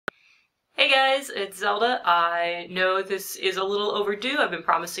Hey guys, it's Zelda. I know this is a little overdue. I've been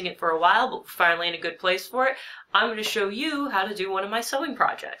promising it for a while, but we're finally in a good place for it. I'm going to show you how to do one of my sewing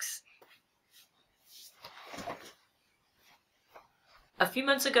projects. A few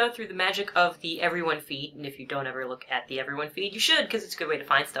months ago, through the magic of the Everyone feed, and if you don't ever look at the Everyone feed, you should, because it's a good way to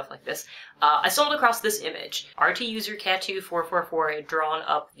find stuff like this, I stumbled across this image. RT user Cat2444 had drawn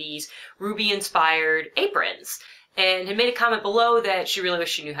up these RWBY-inspired aprons, and had made a comment below that she really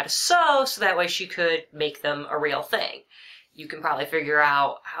wished she knew how to sew, so that way she could make them a real thing. You can probably figure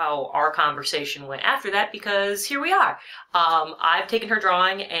out how our conversation went after that, because here we are. I've taken her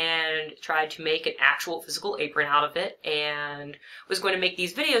drawing and tried to make an actual physical apron out of it, and was going to make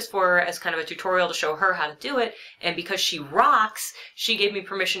these videos for her as kind of a tutorial to show her how to do it, and because she rocks, she gave me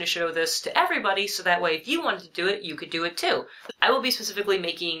permission to show this to everybody, so that way if you wanted to do it, you could do it too. I will be specifically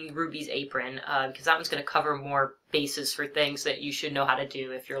making RWBY's apron, because that one's going to cover more bases for things that you should know how to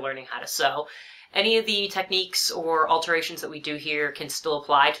do if you're learning how to sew. Any of the techniques or alterations that we do here can still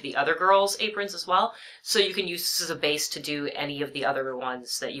apply to the other girls' aprons as well, so you can use this as a base to do any of the other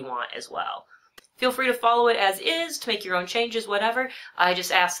ones that you want as well. Feel free to follow it as is, to make your own changes, whatever. I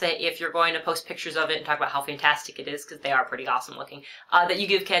just ask that if you're going to post pictures of it and talk about how fantastic it is, because they are pretty awesome looking, that you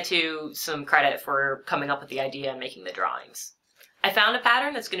give Cat2 some credit for coming up with the idea and making the drawings. I found a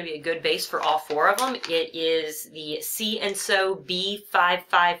pattern that's going to be a good base for all four of them. It is the Sew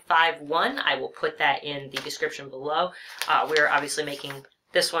B5551. I will put that in the description below. We're obviously making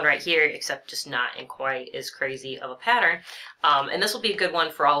this one right here, except just not in quite as crazy of a pattern. And this will be a good one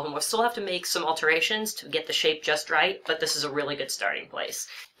for all of them. We'll still have to make some alterations to get the shape just right, but this is a really good starting place.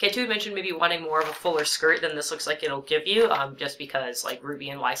 Cat2 mentioned maybe wanting more of a fuller skirt than this looks like it'll give you, just because like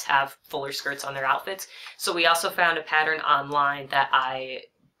RWBY and Weiss have fuller skirts on their outfits. So we also found a pattern online that I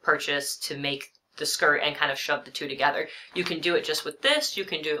purchased to make the skirt and kind of shove the two together. You can do it just with this, you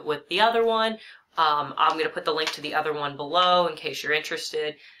can do it with the other one. I'm going to put the link to the other one below in case you're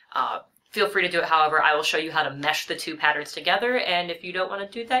interested. Feel free to do it however. I will show you how to mesh the two patterns together, and if you don't want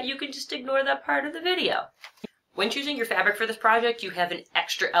to do that, you can just ignore that part of the video. When choosing your fabric for this project, you have an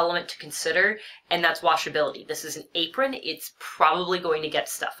extra element to consider, and that's washability. This is an apron. It's probably going to get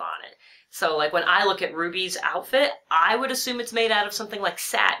stuff on it. So like when I look at RWBY's outfit, I would assume it's made out of something like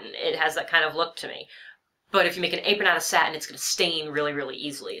satin. It has that kind of look to me. But if you make an apron out of satin, it's going to stain really, really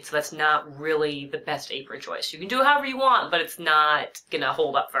easily. So that's not really the best apron choice. You can do it however you want, but it's not going to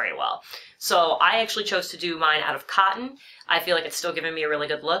hold up very well. So I actually chose to do mine out of cotton. I feel like it's still giving me a really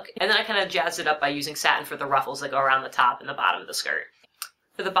good look. And then I kind of jazzed it up by using satin for the ruffles that go around the top and the bottom of the skirt.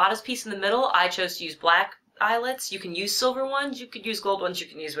 For the bodice piece in the middle, I chose to use black eyelets. You can use silver ones, you could use gold ones, you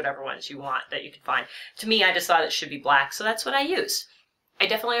can use whatever ones you want that you can find. To me, I just thought it should be black, so that's what I used. I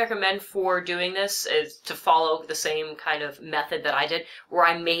definitely recommend for doing this is to follow the same kind of method that I did, where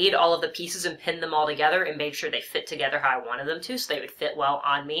I made all of the pieces and pinned them all together and made sure they fit together how I wanted them to, so they would fit well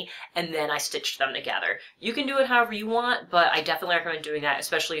on me, and then I stitched them together. You can do it however you want, but I definitely recommend doing that,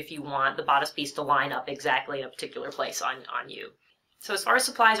 especially if you want the bodice piece to line up exactly in a particular place on you. So as far as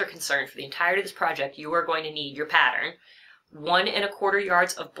supplies are concerned, for the entirety of this project, you are going to need your pattern, 1 1/4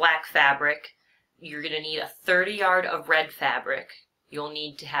 yards of black fabric, you're going to need a 30 yard of red fabric. You'll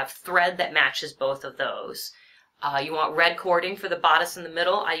need to have thread that matches both of those. You want red cording for the bodice in the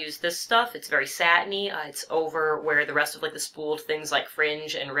middle. I use this stuff. It's very satiny. It's over where the rest of like the spooled things like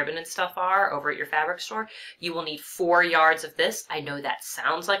fringe and ribbon and stuff are over at your fabric store. You will need 4 yards of this. I know that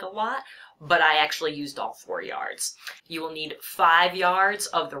sounds like a lot, but I actually used all 4 yards. You will need 5 yards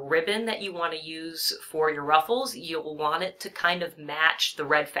of the ribbon that you want to use for your ruffles. You'll want it to kind of match the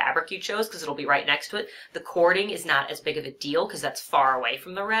red fabric you chose because it'll be right next to it. The cording is not as big of a deal because that's far away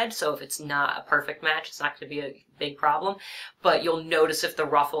from the red, so if it's not a perfect match, it's not going to be a big problem, but you'll notice if the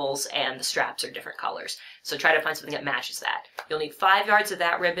ruffles and the straps are different colors. So try to find something that matches that. You'll need 5 yards of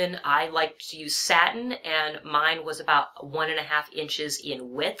that ribbon. I like to use satin, and mine was about 1.5 inches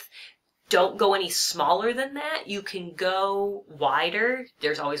in width. Don't go any smaller than that. You can go wider.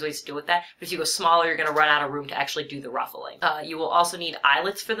 There's always ways to deal with that. But if you go smaller, you're going to run out of room to actually do the ruffling. You will also need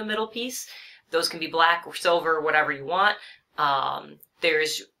eyelets for the middle piece. Those can be black or silver, whatever you want.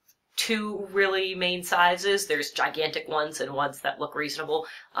 There's 2 really main sizes. There's gigantic ones and ones that look reasonable.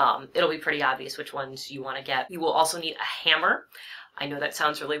 It'll be pretty obvious which ones you want to get. You will also need a hammer. I know that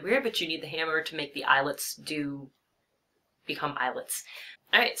sounds really weird, but you need the hammer to make the eyelets become eyelets.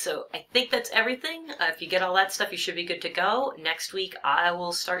 Alright, so I think that's everything. If you get all that stuff, you should be good to go. Next week, I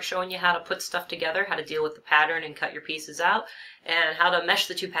will start showing you how to put stuff together, how to deal with the pattern and cut your pieces out, and how to mesh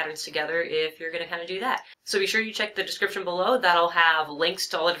the two patterns together if you're going to kind of do that. So be sure you check the description below. That'll have links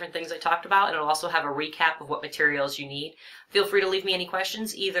to all the different things I talked about, and it'll also have a recap of what materials you need. Feel free to leave me any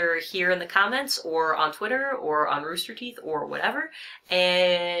questions either here in the comments or on Twitter or on Rooster Teeth or whatever,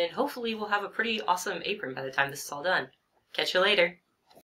 and hopefully we'll have a pretty awesome apron by the time this is all done. Catch you later.